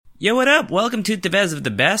Yo, what up? Welcome to Tevez of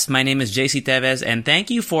the Best. My name is JC Tevez, and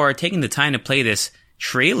thank you for taking the time to play this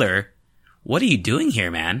trailer. What are you doing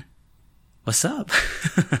here, man? What's up?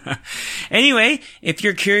 Anyway, if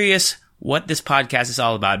you're curious what this podcast is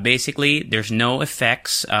all about, basically, there's no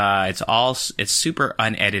effects. It's super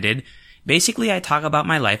unedited. Basically, I talk about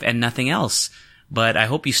my life and nothing else. But I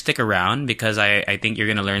hope you stick around because I think you're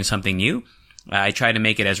going to learn something new. I try to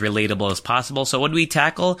make it as relatable as possible. So what do we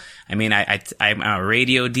tackle? I mean, I'm a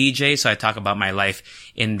radio DJ, so I talk about my life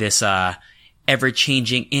in this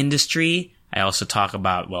ever-changing industry. I also talk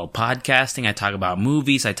about, podcasting. I talk about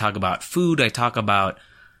movies. I talk about food. I talk about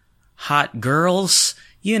hot girls.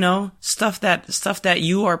 You know, stuff that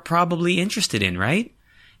you are probably interested in, right?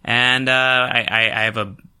 And I have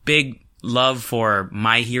a big love for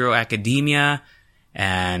My Hero Academia,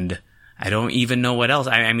 and I don't even know what else.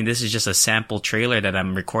 I mean, this is just a sample trailer that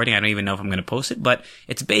I'm recording. I don't even know if I'm going to post it, but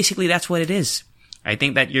it's basically, that's what it is. I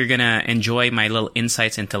think that you're going to enjoy my little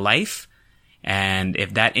insights into life. And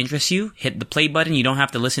if that interests you, hit the play button. You don't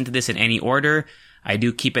have to listen to this in any order. I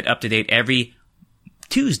do keep it up to date every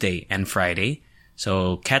Tuesday and Friday.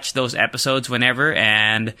 So catch those episodes whenever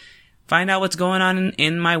and find out what's going on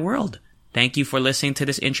in my world. Thank you for listening to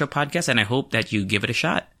this intro podcast, and I hope that you give it a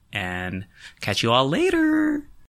shot. And catch you all later.